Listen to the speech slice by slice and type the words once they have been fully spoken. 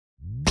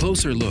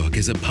Closer Look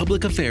is a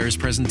public affairs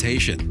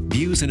presentation.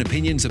 Views and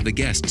opinions of the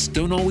guests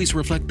don't always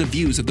reflect the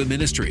views of the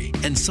ministry,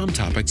 and some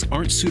topics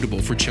aren't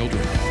suitable for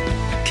children.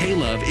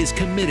 K-Love is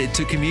committed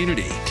to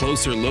community.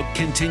 Closer Look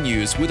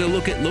continues with a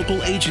look at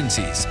local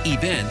agencies,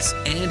 events,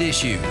 and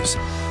issues.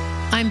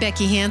 I'm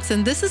Becky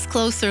Hansen. This is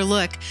Closer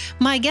Look.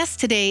 My guest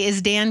today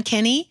is Dan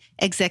Kenny,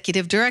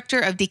 Executive Director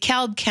of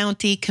DeKalb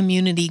County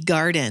Community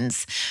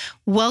Gardens.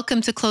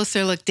 Welcome to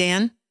Closer Look,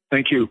 Dan.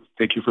 Thank you.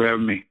 Thank you for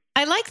having me.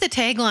 I like the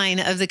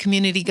tagline of the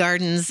community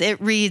gardens. It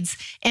reads,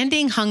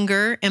 "Ending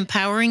hunger,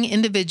 empowering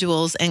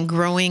individuals, and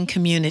growing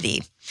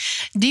community."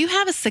 Do you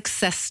have a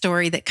success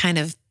story that kind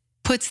of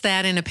puts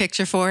that in a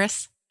picture for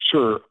us?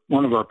 Sure.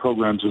 One of our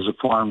programs is a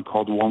farm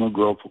called Walnut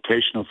Grove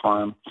Vocational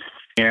Farm,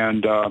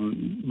 and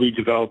we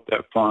developed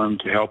that farm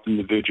to help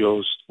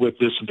individuals with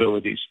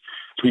disabilities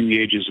between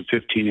the ages of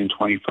 15 and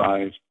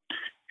 25.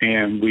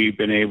 And we've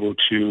been able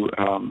to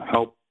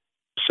help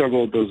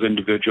several of those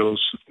individuals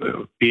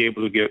be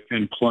able to get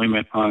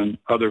employment on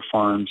other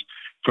farms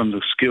from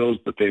the skills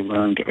that they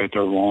learned at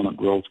our Walnut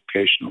Grove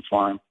Vocational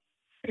Farm.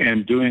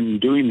 And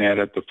doing that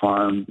at the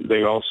farm,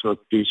 they also are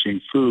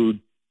producing food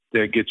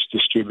that gets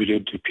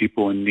distributed to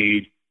people in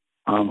need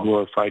who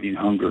are fighting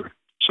hunger.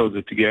 So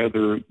that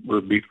together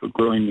we're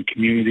growing the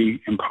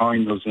community,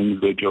 empowering those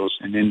individuals,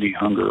 and ending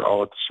hunger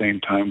all at the same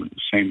time with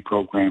the same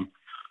program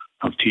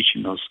of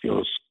teaching those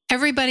skills.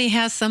 Everybody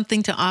has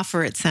something to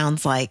offer, it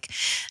sounds like.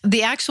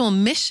 The actual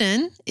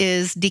mission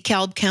is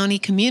DeKalb County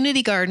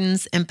Community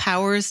Gardens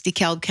empowers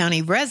DeKalb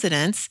County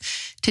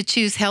residents to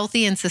choose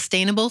healthy and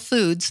sustainable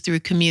foods through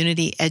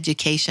community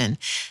education.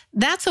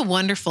 That's a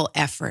wonderful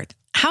effort.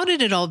 How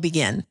did it all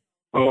begin?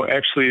 Oh,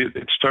 actually,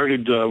 it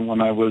started when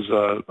I was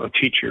a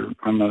teacher.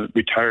 I'm a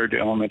retired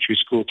elementary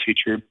school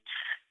teacher,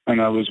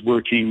 and I was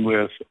working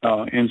with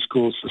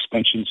in-school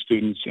suspension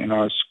students in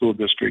our school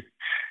district.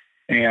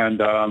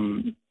 And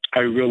I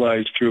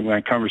realized through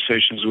my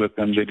conversations with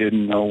them, they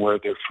didn't know where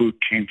their food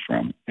came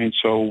from. And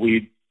so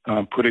we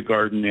put a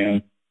garden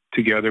in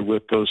together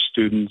with those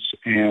students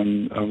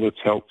and with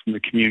help from the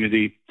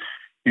community.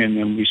 And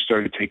then we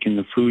started taking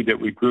the food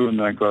that we grew in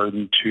that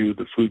garden to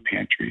the food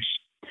pantries.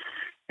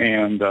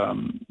 And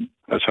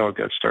that's how it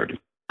got started.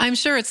 I'm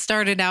sure it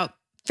started out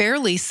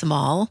fairly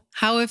small.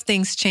 How have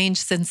things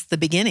changed since the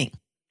beginning?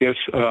 Yes,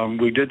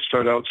 we did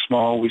start out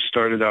small. We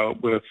started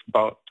out with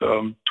about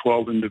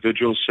 12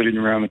 individuals sitting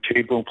around a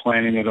table,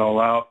 planning it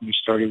all out. We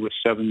started with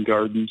 7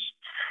 gardens.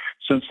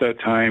 Since that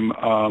time,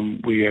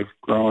 we have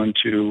grown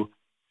to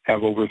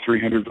have over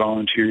 300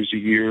 volunteers a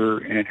year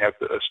and have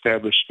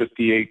established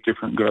 58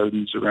 different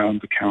gardens around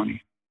the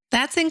county.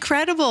 That's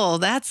incredible.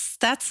 That's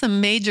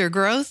some major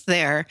growth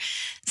there.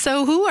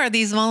 So who are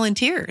these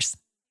volunteers?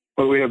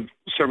 Well, we have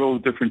several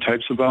different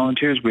types of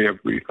volunteers. We have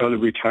other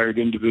retired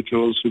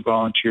individuals who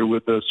volunteer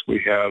with us.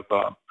 We have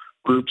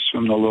groups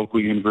from the local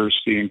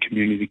university and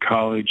community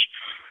college.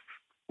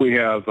 We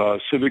have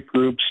civic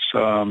groups,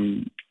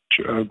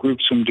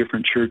 groups from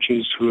different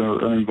churches who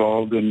are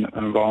involved and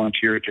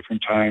volunteer at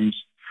different times,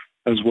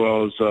 as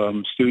well as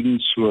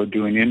students who are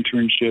doing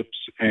internships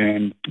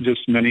and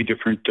just many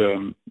different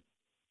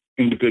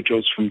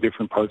individuals from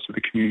different parts of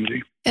the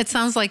community. It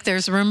sounds like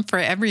there's room for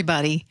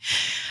everybody.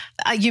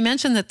 You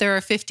mentioned that there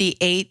are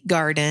 58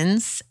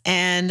 gardens,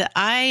 and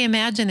I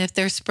imagine if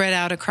they're spread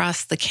out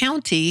across the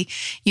county,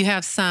 you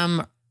have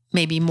some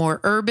maybe more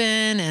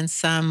urban and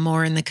some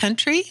more in the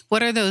country.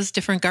 What are those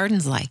different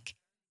gardens like?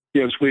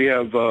 Yes, we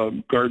have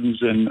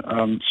gardens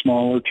in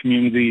smaller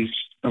communities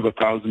of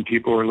 1,000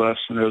 people or less,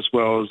 and as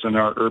well as in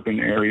our urban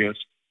areas.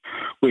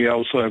 We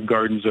also have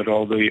gardens at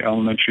all the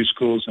elementary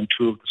schools and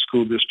 2 of the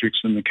school districts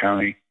in the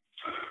county.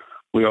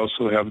 We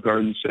also have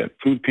gardens at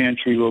food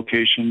pantry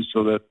locations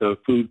so that the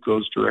food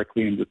goes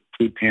directly into the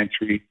food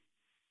pantry.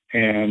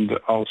 And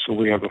also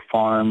we have a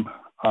farm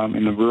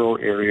in the rural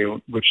area,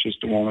 which is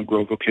the Walnut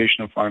Grove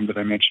Vocational Farm that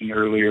I mentioned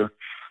earlier,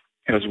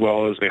 as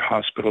well as a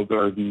hospital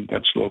garden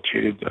that's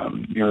located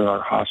near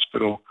our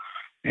hospital.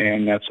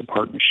 And that's a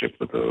partnership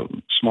with a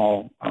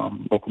small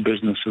local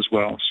business as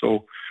well.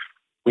 So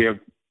we have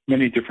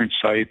many different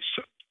sites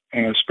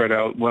spread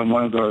out. One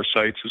of our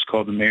sites is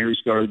called the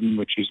Mayor's Garden,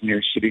 which is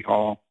near City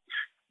Hall.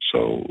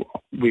 So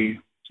we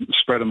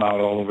spread them out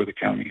all over the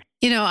county.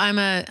 You know, I'm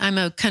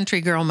a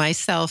country girl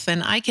myself,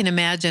 and I can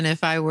imagine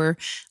if I were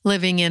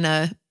living in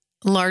a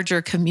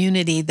larger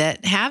community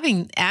that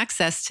having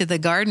access to the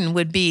garden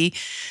would be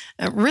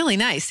really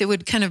nice. It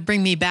would kind of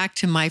bring me back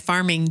to my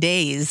farming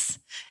days.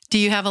 Do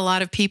you have a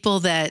lot of people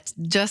that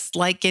just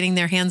like getting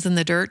their hands in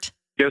the dirt?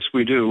 Yes,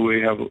 we do.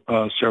 We have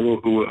several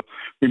who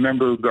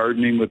remember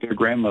gardening with their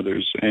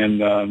grandmothers,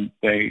 and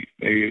they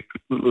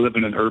live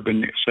in an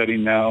urban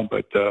setting now,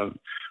 but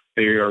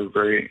they are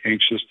very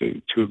anxious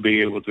to be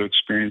able to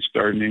experience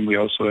gardening. We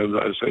also have,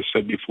 as I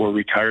said before,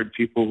 retired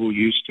people who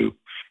used to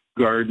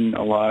garden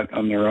a lot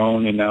on their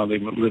own, and now they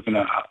live in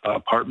an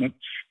apartment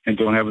and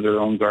don't have their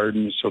own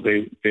garden, so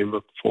they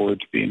look forward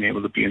to being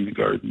able to be in the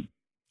garden.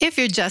 If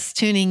you're just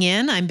tuning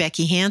in, I'm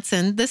Becky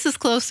Hansen. This is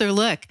Closer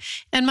Look,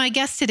 and my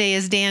guest today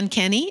is Dan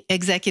Kenny,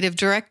 Executive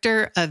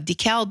Director of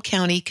DeKalb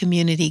County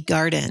Community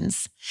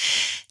Gardens.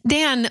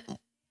 Dan,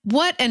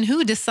 what and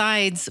who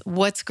decides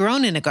what's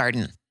grown in a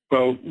garden?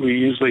 Well, we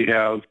usually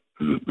have,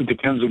 it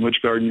depends on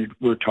which garden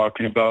we're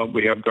talking about.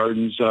 We have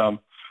gardens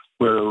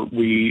where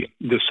we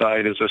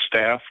decide as a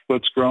staff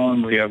what's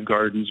grown. We have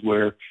gardens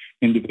where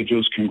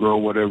individuals can grow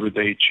whatever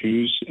they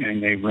choose,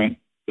 and they rent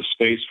the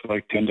space for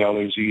like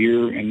 $10 a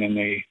year, and then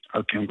they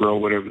can grow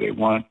whatever they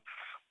want.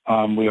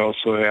 We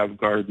also have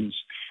gardens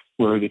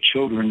where the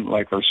children,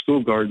 like our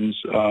school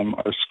gardens,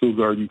 our school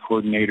garden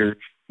coordinator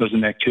does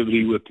an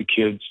activity with the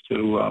kids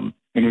to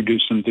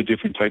introduce them to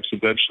different types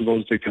of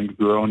vegetables that can be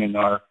grown in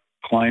our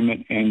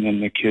climate, and then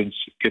the kids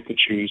get to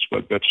choose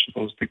what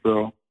vegetables they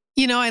grow.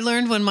 You know, I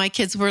learned when my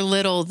kids were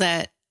little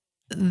that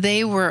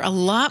they were a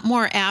lot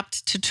more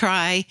apt to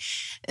try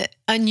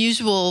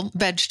unusual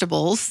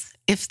vegetables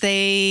if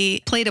they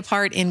played a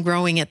part in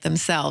growing it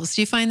themselves.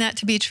 Do you find that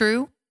to be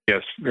true?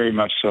 Yes, very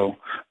much so.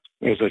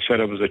 As I said,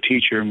 I was a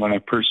teacher, and when I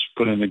first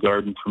put in the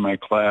garden for my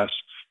class,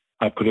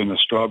 I put in a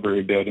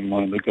strawberry bed in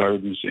one of the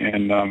gardens,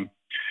 and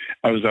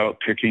I was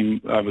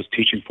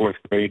teaching fourth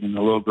grade, and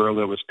the little girl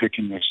that was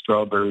picking the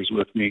strawberries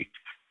with me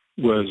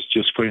was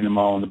just putting them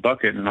all in the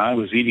bucket, and I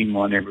was eating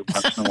one every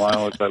once in a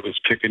while as I was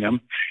picking them,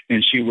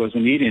 and she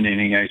wasn't eating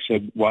any. I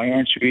said, "Why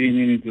aren't you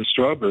eating any of the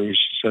strawberries?"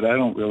 She said, "I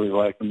don't really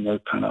like them. They're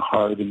kind of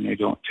hard and they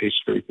don't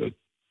taste very good."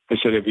 I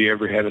said, "Have you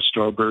ever had a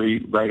strawberry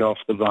right off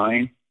the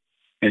vine?"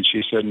 And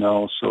she said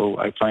no. So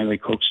I finally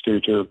coaxed her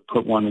to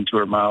put one into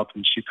her mouth,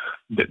 and she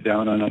bit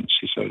down on it, and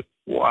she said,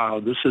 "Wow,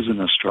 this isn't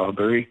a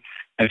strawberry."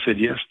 I said,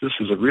 "Yes, this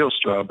is a real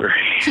strawberry."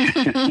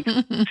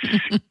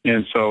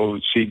 And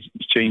so she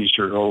changed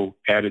her whole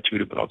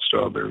attitude about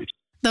strawberries.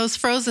 Those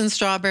frozen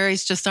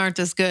strawberries just aren't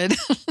as good.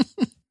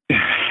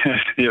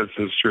 Yes,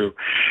 that's true.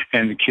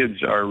 And the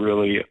kids are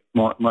really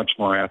much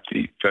more apt to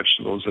eat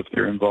vegetables if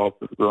they're involved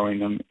with growing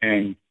them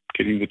and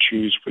getting to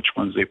choose which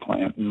ones they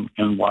plant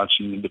and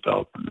watching the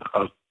development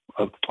of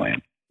the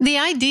plant. The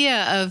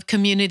idea of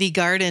community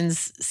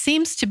gardens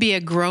seems to be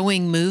a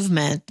growing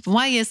movement.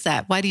 Why is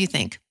that? Why do you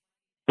think?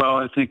 Well,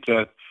 I think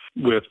that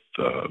with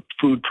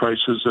food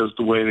prices as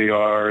the way they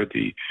are,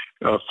 the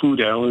food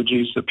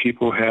allergies that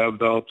people have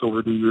developed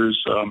over the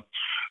years,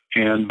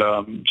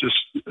 and just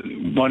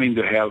wanting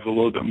to have a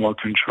little bit more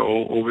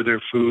control over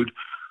their food.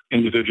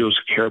 Individuals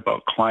who care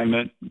about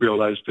climate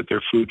realize that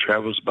their food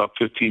travels about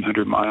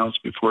 1,500 miles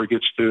before it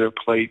gets to their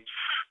plate.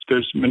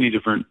 There's many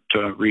different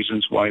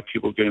reasons why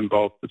people get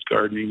involved with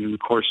gardening. And of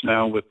course,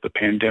 now with the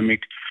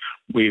pandemic,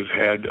 we've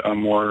had a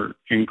more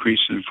increase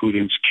in food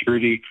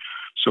insecurity.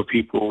 So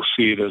people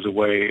see it as a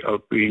way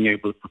of being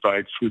able to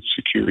provide food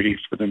security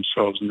for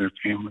themselves and their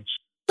families.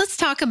 Let's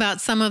talk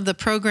about some of the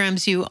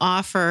programs you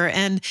offer.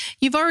 And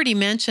you've already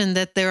mentioned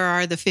that there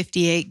are the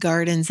 58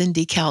 gardens in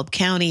DeKalb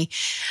County.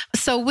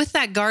 So with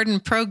that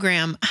garden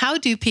program, how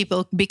do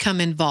people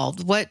become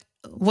involved?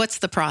 What's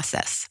the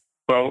process?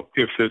 Well,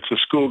 if it's a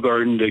school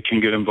garden, they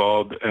can get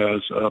involved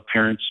as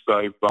parents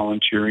by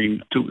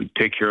volunteering to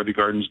take care of the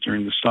gardens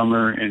during the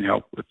summer and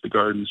help with the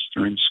gardens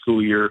during the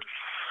school year.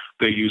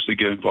 They usually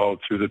get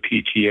involved through the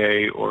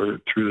PTA or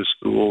through the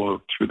school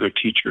or through their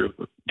teacher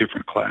of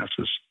different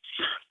classes.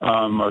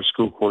 Our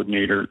school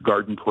coordinator,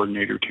 garden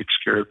coordinator, takes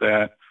care of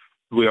that.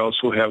 We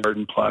also have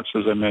garden plots,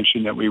 as I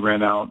mentioned, that we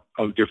rent out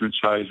of different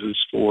sizes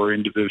for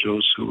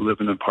individuals who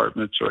live in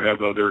apartments or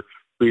have other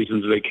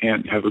reasons they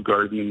can't have a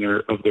garden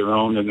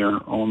on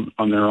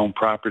their own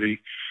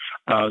property.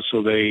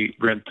 So they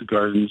rent the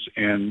gardens,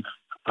 and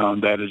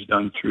that is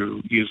done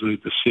through usually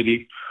the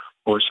city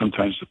or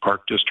sometimes the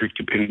park district,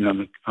 depending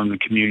on the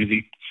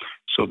community.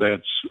 So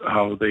that's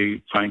how they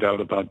find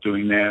out about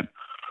doing that.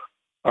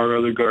 Our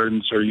other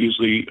gardens are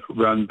usually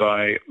run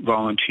by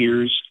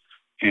volunteers,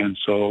 and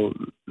so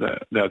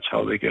that's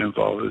how they get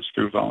involved, is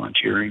through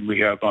volunteering. We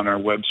have on our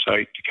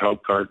website,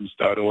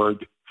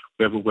 DeKalbGardens.org,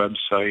 we have a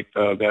website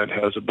that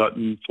has a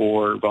button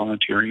for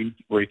volunteering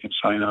where you can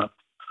sign up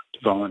to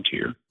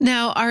volunteer.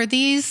 Now, are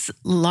these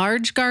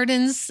large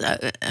gardens?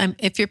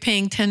 If you're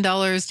paying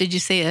 $10, did you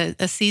say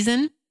a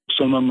season?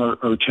 Some of them are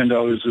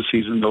 $10 a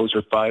season. Those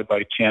are 5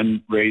 by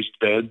 10 raised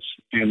beds.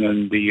 And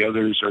then the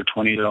others are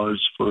 $20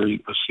 for a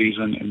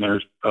season. And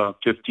they're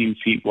 15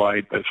 feet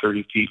wide by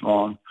 30 feet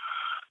long.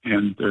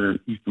 And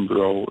you can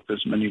grow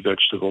as many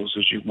vegetables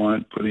as you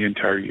want for the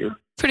entire year.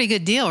 Pretty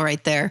good deal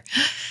right there.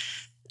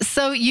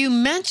 So you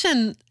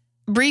mentioned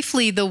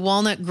briefly the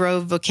Walnut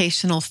Grove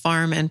Vocational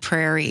Farm and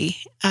Prairie,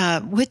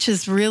 which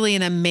is really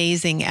an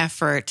amazing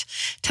effort.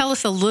 Tell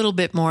us a little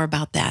bit more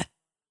about that.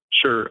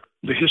 Sure.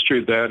 The history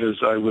of that is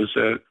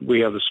we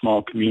have a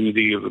small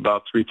community of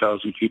about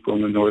 3,000 people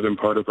in the northern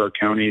part of our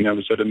county, and I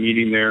was at a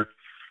meeting there,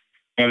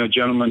 and a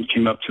gentleman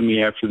came up to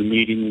me after the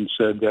meeting and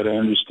said that I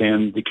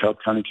understand the DeKalb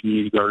County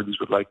Community Gardens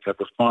would like to have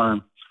a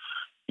farm.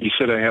 He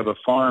said, I have a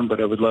farm,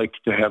 but I would like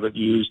to have it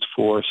used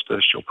for a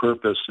special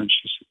purpose. And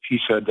he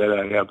said that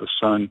I have a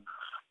son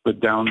with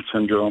Down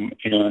syndrome,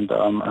 and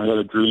I had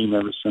a dream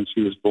ever since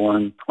he was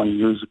born 20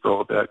 years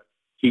ago that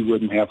he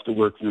wouldn't have to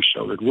work in a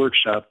sheltered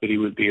workshop, but he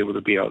would be able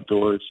to be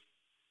outdoors.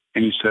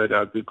 And he said,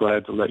 I'd be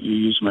glad to let you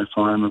use my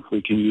farm if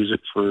we can use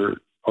it for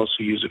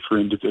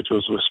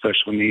individuals with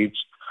special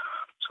needs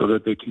so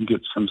that they can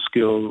get some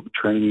skill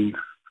training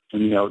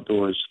in the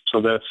outdoors.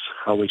 So that's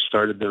how we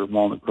started the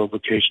Walnut Grove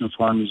Vocational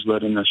Farm. He's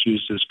letting us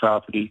use his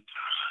property.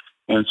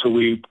 And so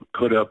we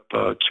put up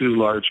 2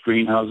 large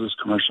greenhouses,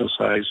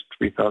 commercial-sized,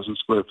 3,000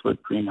 square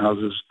foot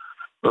greenhouses,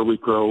 where we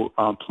grow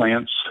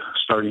plants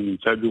starting in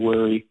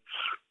February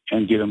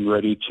and get them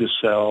ready to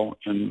sell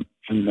in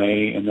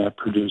May, and that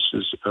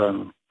produces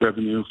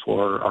revenue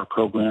for our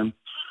program.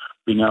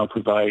 We now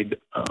provide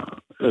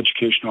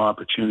educational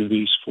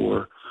opportunities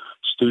for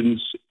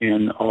students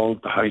in all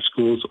of the high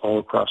schools all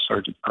across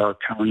our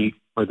county,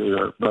 where they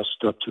are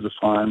bused up to the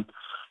farm,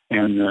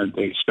 and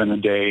they spend a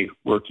day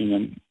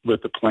working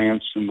with the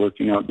plants and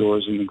working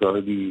outdoors in the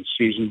garden in the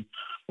season,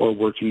 or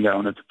working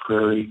down at the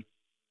prairie.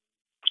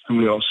 And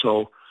we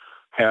also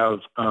have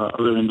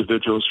other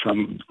individuals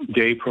from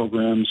day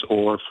programs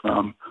or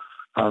from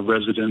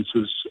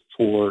residences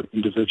for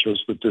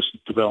individuals with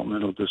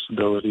developmental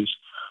disabilities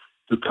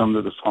who come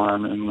to the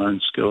farm and learn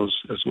skills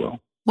as well.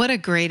 What a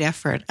great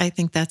effort. I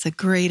think that's a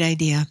great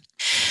idea.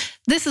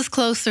 This is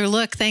Closer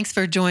Look. Thanks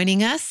for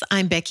joining us.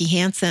 I'm Becky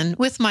Hansen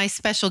with my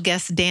special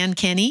guest, Dan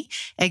Kenny,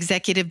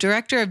 Executive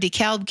Director of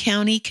DeKalb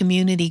County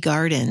Community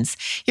Gardens.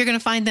 You're going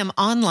to find them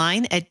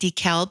online at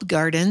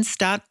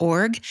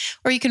dekalbgardens.org,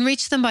 or you can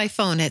reach them by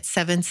phone at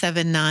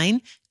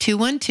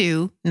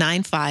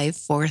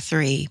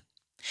 779-212-9543.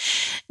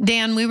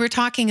 Dan, we were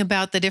talking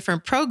about the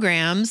different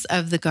programs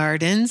of the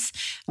gardens.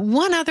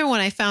 One other one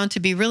I found to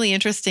be really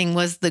interesting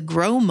was the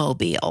Grow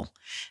Mobile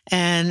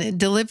and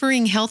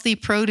delivering healthy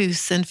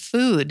produce and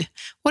food.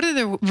 What are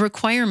the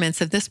requirements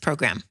of this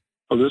program?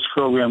 Well, this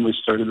program we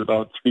started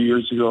about 3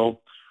 years ago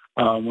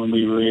when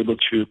we were able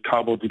to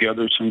cobble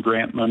together some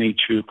grant money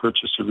to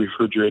purchase a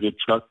refrigerated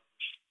truck.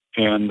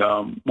 And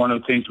one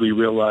of the things we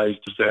realized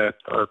is that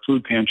our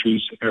food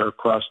pantries are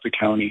across the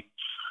county.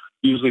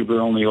 Usually we're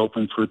only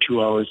open for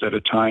 2 hours at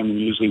a time and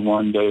usually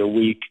 1 day a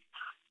week.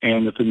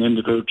 And if an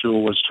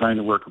individual was trying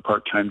to work a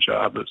part-time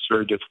job, it's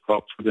very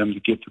difficult for them to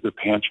get to the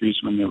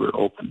pantries when they were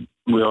open.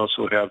 We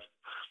also have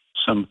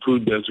some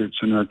food deserts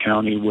in our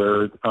county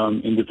where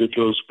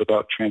individuals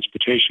without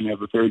transportation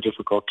have a very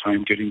difficult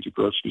time getting to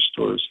grocery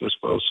stores as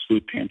well as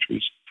food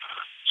pantries.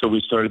 So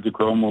we started the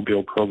Grow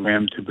Mobile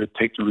program to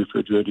take the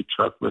refrigerated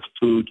truck with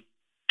food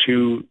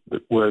to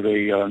where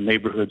the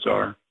neighborhoods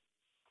are.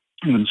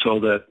 And so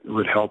that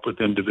would help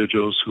with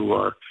individuals who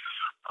are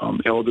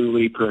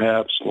elderly,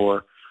 perhaps,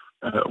 or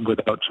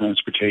without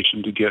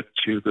transportation to get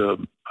to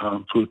the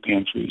food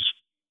pantries.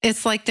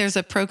 It's like there's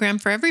a program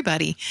for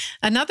everybody.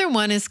 Another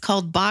one is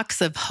called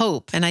Box of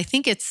Hope, and I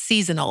think it's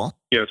seasonal.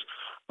 Yes.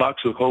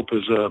 Box of Hope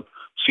is a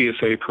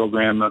CSA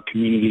program, a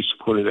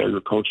community-supported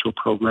agricultural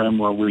program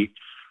where we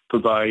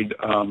provide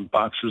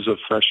boxes of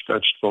fresh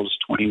vegetables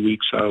 20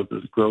 weeks out of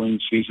the growing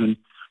season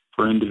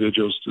for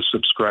individuals to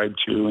subscribe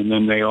to. And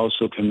then they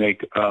also can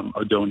make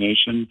a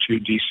donation to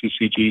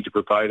DCCG to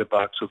provide a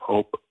box of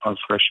hope of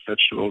fresh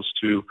vegetables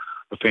to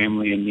a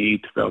family in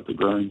need throughout the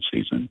growing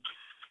season.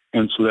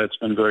 And so that's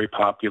been very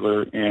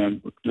popular,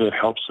 and it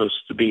helps us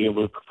to be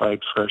able to provide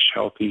fresh,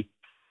 healthy,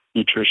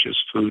 nutritious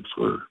food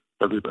for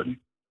everybody.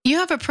 You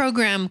have a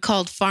program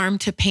called Farm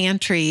to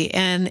Pantry,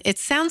 and it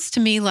sounds to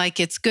me like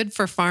it's good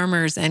for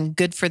farmers and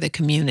good for the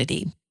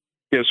community.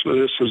 Yes, well,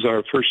 this is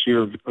our first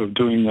year of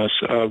doing this.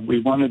 We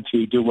wanted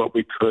to do what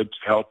we could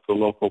to help the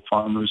local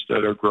farmers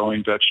that are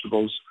growing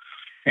vegetables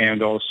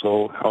and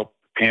also help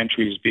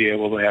pantries be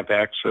able to have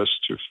access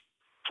to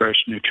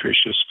fresh,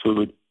 nutritious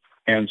food.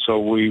 And so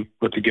we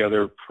put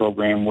together a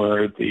program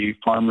where the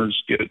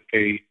farmers get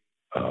a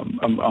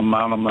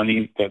amount of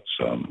money that's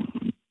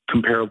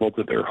comparable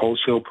to their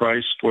wholesale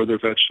price for their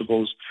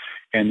vegetables,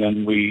 and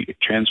then we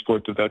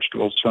transport the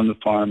vegetables from the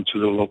farm to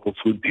the local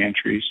food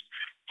pantries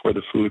for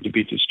the food to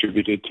be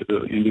distributed to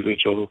the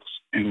individuals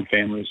and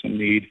families in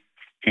need.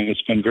 And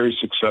it's been very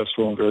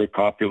successful and very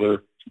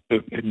popular.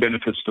 It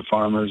benefits the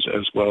farmers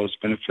as well as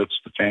benefits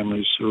the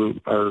families who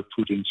are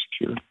food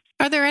insecure.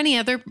 Are there any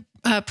other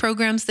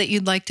programs that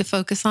you'd like to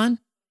focus on?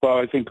 Well,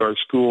 I think our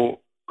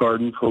school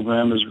garden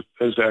program is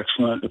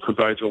excellent. It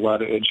provides a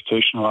lot of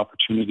educational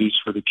opportunities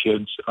for the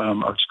kids.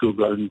 Our school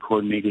garden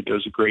coordinator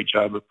does a great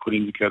job of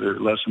putting together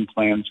lesson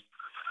plans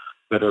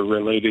that are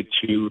related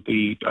to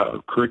the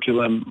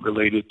curriculum,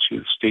 related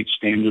to state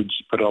standards,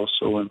 but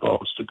also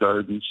involves the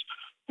gardens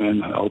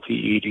and healthy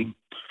eating.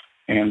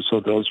 And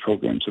so those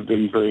programs have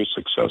been very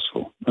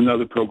successful.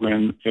 Another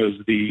program is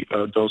the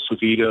Dulce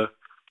Vita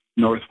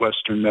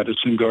Northwestern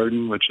Medicine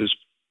Garden, which is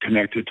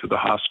connected to the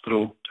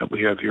hospital that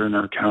we have here in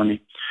our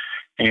county.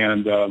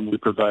 And we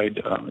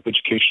provide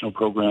educational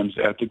programs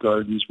at the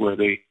gardens where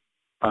they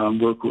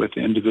work with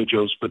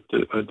individuals with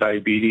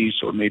diabetes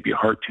or maybe a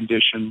heart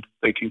condition.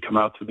 They can come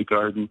out to the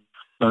garden,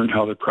 learn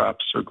how the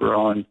crops are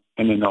grown,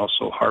 and then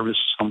also harvest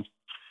some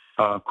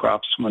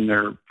crops when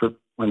they're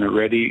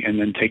ready, and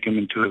then take them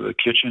into the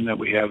kitchen that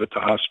we have at the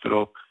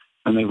hospital,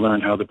 and they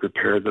learn how to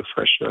prepare the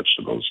fresh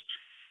vegetables.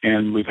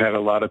 And we've had a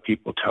lot of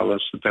people tell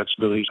us that that's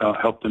really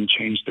helped them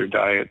change their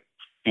diet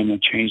and then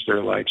change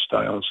their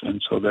lifestyles.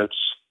 And so that's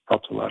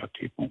helped a lot of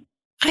people.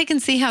 I can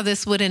see how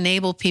this would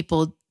enable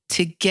people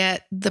to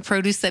get the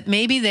produce that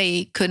maybe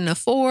they couldn't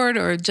afford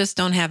or just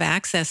don't have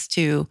access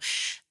to.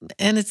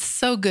 And it's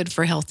so good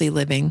for healthy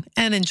living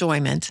and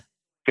enjoyment.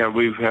 Yeah,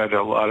 we've had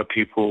a lot of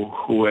people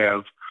who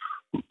have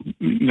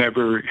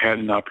never had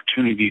an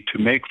opportunity to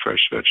make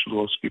fresh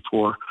vegetables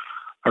before.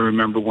 I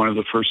remember one of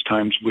the first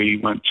times we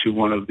went to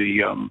one of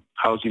the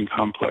housing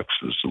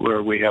complexes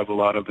where we have a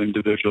lot of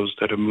individuals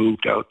that have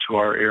moved out to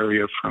our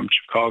area from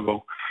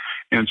Chicago.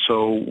 And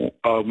so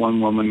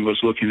one woman was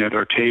looking at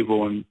our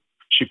table and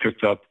she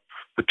picked up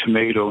a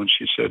tomato and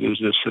she said, "Is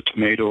this a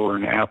tomato or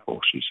an apple?"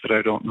 She said,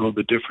 "I don't know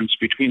the difference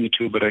between the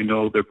two, but I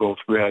know they're both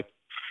red."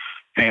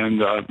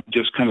 And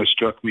just kind of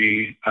struck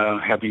me,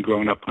 having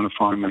grown up on a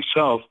farm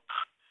myself,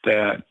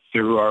 that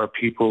there are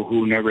people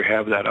who never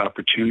have that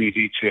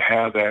opportunity to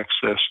have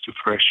access to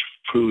fresh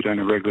food on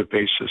a regular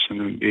basis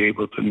and be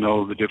able to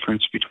know the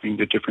difference between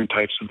the different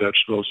types of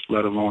vegetables,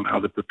 let alone how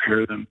to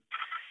prepare them.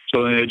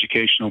 So the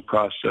educational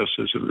process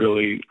is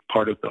really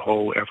part of the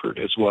whole effort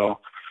as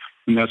well.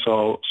 And that's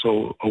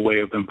also a way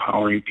of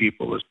empowering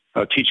people, is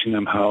teaching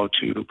them how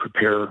to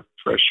prepare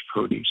fresh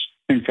produce.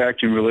 In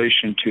fact, in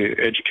relation to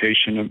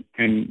education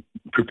and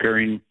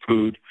preparing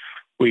food,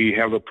 we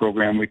have a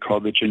program we call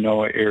the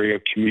Genoa Area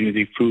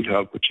Community Food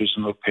Hub, which is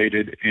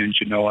located in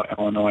Genoa,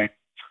 Illinois.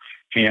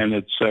 And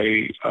it's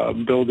a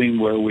building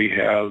where we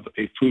have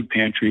a food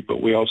pantry,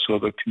 but we also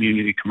have a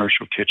community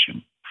commercial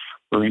kitchen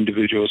where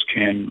individuals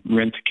can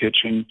rent the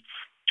kitchen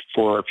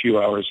for a few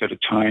hours at a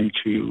time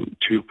to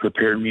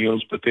prepare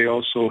meals. But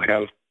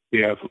we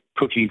have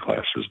cooking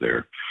classes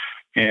there,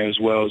 as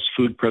well as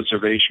food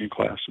preservation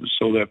classes,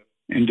 so that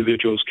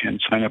individuals can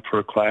sign up for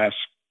a class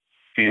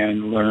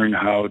and learn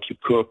how to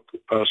cook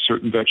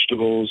certain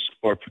vegetables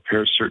or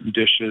prepare certain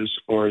dishes,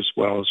 or as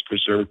well as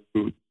preserve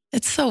food.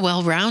 It's so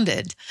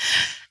well-rounded.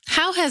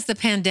 How has the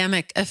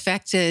pandemic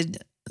affected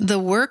the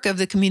work of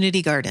the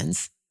community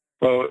gardens?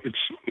 Well, it's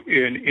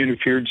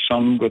interfered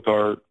some with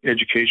our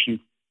education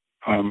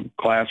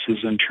classes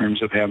in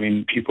terms of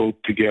having people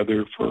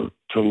together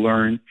to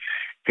learn.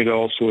 It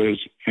also has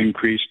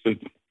increased the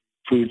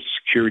food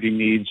security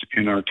needs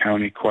in our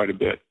county quite a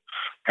bit.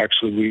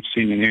 Actually, we've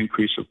seen an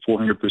increase of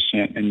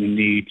 400% in the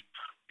need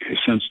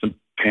since the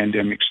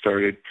pandemic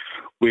started.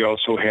 We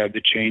also had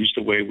to change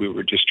the way we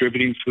were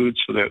distributing food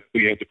so that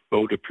we had to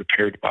go to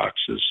prepared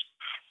boxes.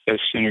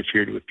 That's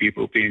interfered with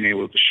people being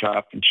able to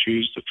shop and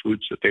choose the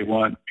foods that they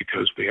want,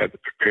 because we had to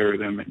prepare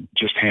them and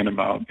just hand them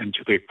out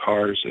into their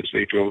cars as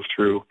they drove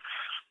through.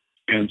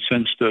 And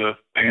since the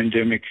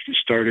pandemic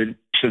started,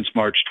 since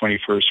March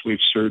 21st, we've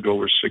served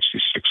over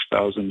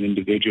 66,000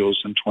 individuals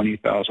and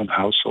 20,000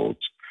 households.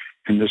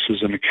 And this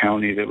is in a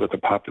county that with a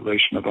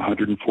population of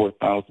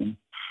 104,000.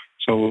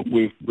 So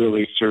we've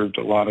really served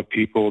a lot of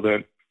people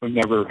that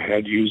never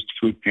had used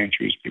food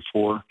pantries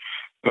before,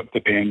 but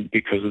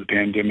because of the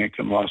pandemic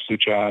and lost their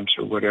jobs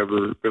or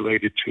whatever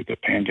related to the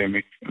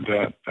pandemic,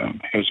 that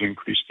has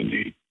increased the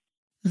need.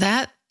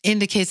 That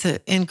indicates an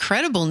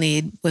incredible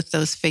need with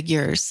those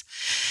figures.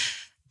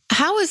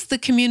 How is the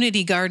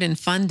community garden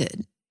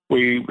funded?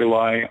 We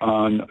rely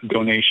on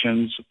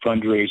donations,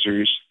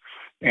 fundraisers,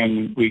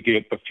 and we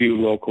get a few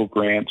local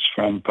grants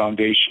from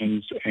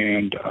foundations.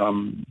 And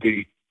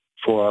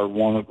for our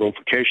Walnut Grove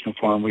Vocational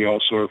Farm, we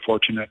also are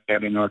fortunate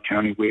that in our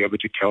county we have a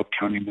DeKalb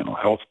County Mental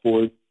Health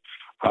Board,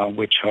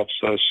 which helps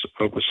us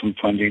with some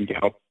funding to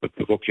help with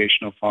the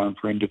vocational farm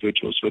for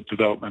individuals with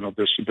developmental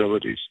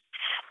disabilities.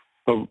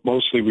 But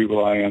mostly we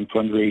rely on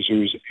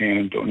fundraisers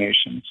and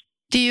donations.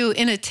 Do you,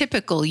 in a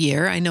typical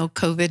year, I know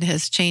COVID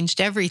has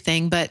changed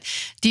everything, but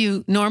do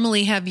you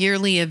normally have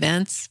yearly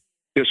events?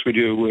 Yes, we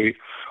do.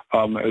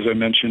 As I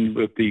mentioned,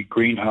 with the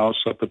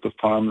greenhouse up at the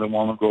farm, the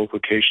Walnut Grove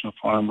Vocational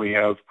Farm, we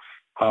have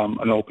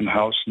an open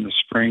house in the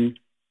spring,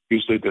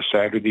 usually the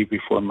Saturday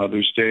before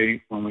Mother's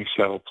Day, when we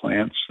sell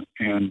plants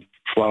and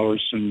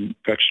flowers and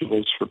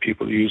vegetables for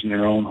people to use in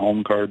their own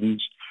home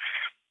gardens.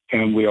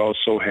 And we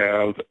also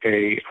have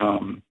a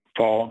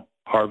fall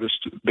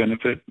harvest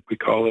benefit, we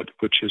call it,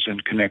 which is in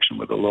connection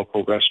with a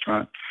local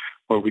restaurant,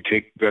 where we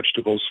take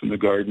vegetables from the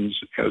gardens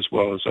as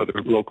well as other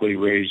locally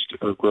raised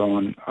or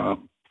grown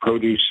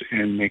produce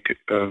and make it,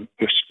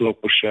 this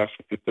local chef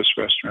at this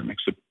restaurant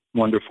makes a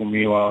wonderful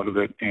meal out of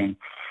it. And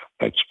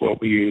that's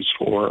what we use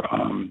for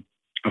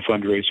a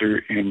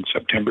fundraiser in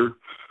September.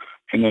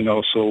 And then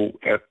also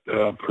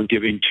for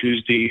Giving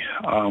Tuesday,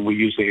 we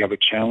usually have a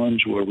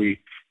challenge where we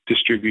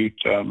distribute,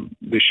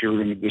 this year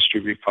we're going to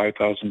distribute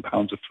 5,000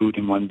 pounds of food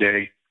in one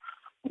day,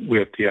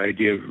 with the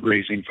idea of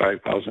raising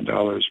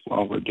 $5,000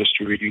 while we're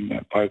distributing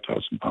that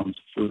 5,000 pounds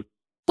of food.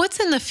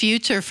 What's in the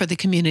future for the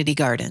community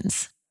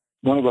gardens?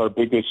 One of our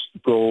biggest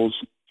goals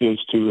is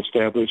to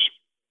establish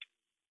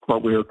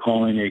what we are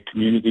calling a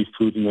community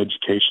food and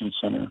education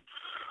center.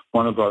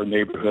 One of our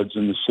neighborhoods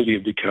in the city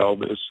of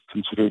DeKalb is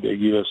considered a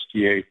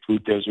USDA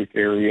food desert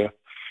area.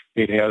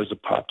 It has a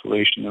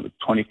population of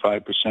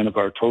 25% of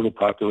our total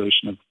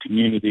population of the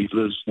community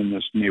lives in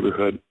this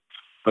neighborhood.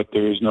 but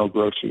there is no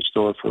grocery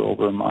store for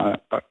over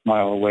a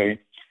mile away.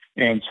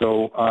 And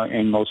so,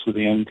 and most of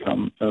the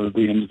income of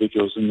the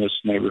individuals in this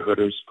neighborhood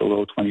is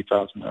below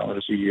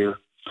 $20,000 a year.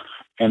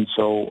 And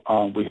so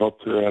we hope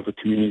to have a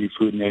community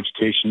food and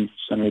education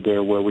center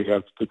there where we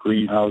have the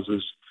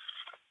greenhouses,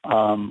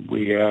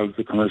 we have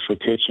the commercial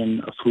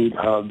kitchen, a food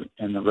hub,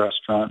 and the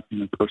restaurant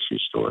and the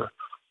grocery store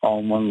all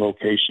in one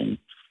location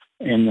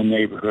in the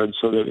neighborhood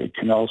so that it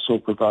can also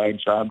provide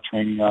job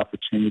training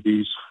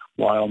opportunities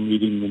while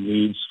meeting the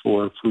needs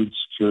for food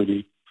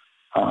security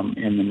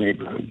in the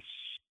neighborhood.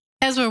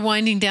 As we're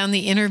winding down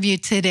the interview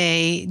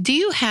today, do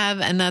you have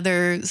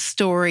another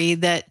story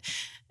that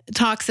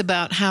talks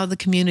about how the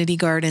community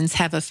gardens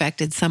have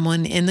affected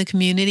someone in the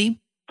community?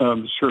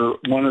 Sure.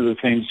 One of the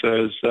things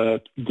is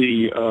that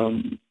the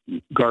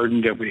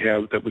garden that we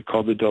have that we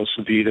call the Dulce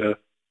Vita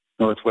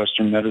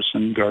Northwestern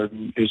Medicine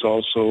Garden is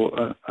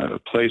also a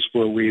place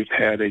where we've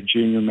had a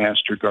junior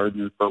master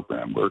gardener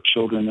program where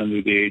children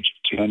under the age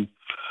of 10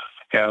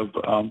 have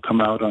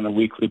come out on a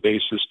weekly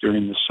basis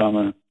during the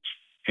summer,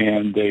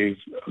 and they've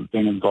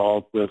been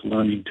involved with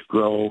learning to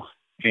grow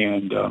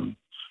and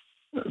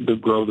to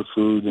grow the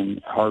food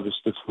and harvest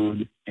the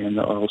food and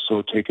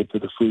also take it to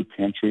the food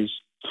pantries.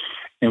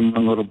 And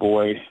one little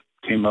boy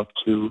came up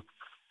to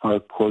our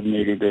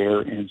coordinator there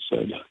and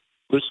said,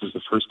 "This is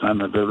the first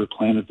time I've ever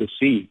planted a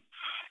seed."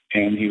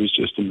 And he was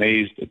just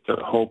amazed at the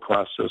whole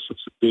process of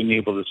being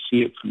able to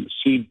see it from the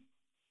seed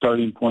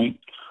starting point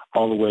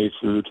all the way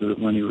through to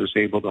when he was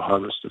able to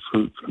harvest the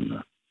fruit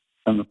from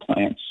the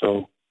plant.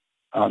 So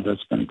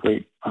that's been a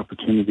great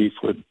opportunity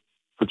for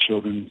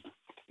children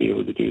to be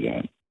able to do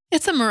that.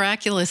 It's a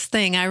miraculous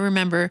thing. I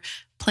remember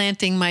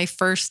planting my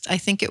first, I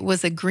think it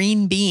was a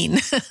green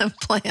bean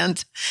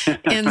plant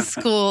in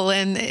school.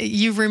 And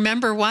you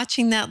remember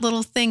watching that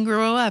little thing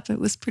grow up. It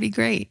was pretty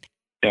great.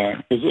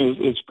 Yeah,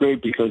 it's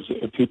great because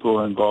people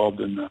are involved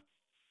in the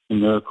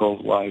miracle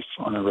of life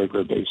on a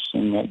regular basis,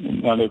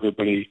 and not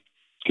everybody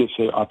gets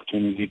the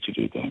opportunity to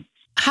do that.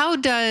 How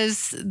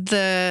does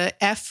the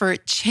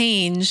effort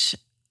change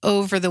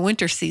over the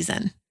winter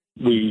season?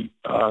 We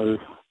are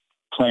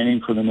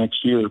planning for the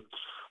next year.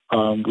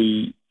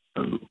 We,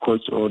 of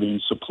course, are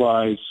ordering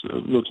supplies,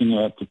 looking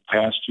at the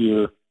past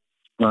year,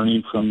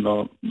 learning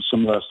from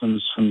some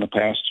lessons from the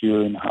past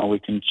year and how we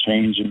can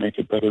change and make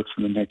it better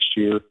for the next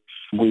year.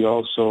 We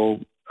also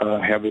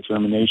have a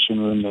germination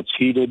room that's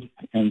heated,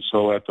 and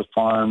so at the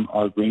farm,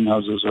 our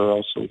greenhouses are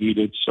also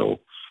heated. So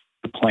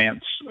the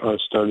plants are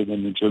started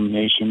in the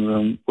germination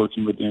room,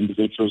 working with the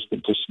individuals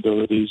with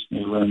disabilities, and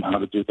they learn how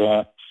to do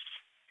that.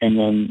 And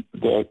then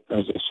that,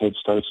 as I said,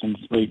 starts in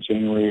late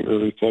January,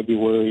 early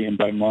February, and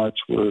by March,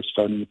 we're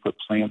starting to put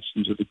plants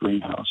into the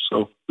greenhouse.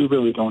 So we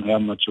really don't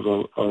have much of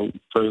a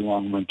very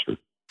long winter.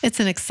 It's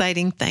an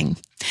exciting thing.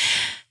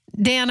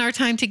 Dan, our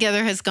time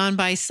together has gone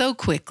by so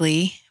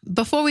quickly.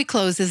 Before we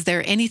close, is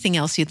there anything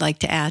else you'd like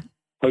to add?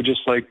 I'd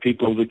just like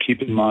people to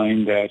keep in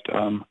mind that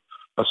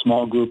a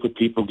small group of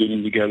people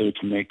getting together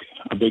can make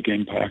a big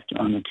impact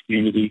on the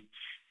community,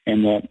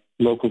 and that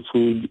local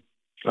food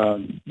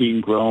being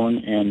grown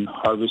and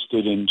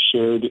harvested and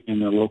shared in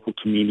the local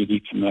community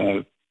can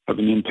have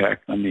an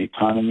impact on the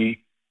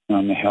economy and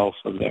on the health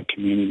of that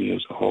community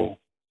as a whole.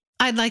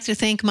 I'd like to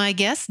thank my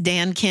guest,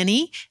 Dan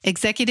Kenny,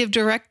 Executive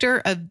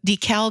Director of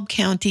DeKalb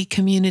County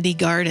Community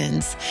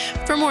Gardens.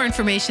 For more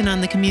information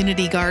on the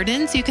community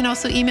gardens, you can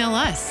also email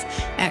us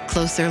at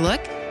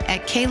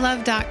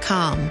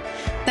closerlook@klove.com.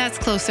 That's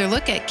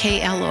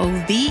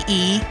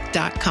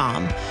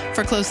closerlook@klove.com.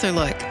 For Closer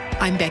Look,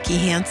 I'm Becky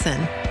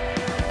Hansen.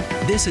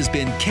 This has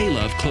been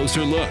K-Love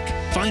Closer Look.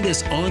 Find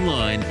us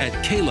online at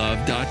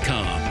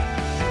klove.com.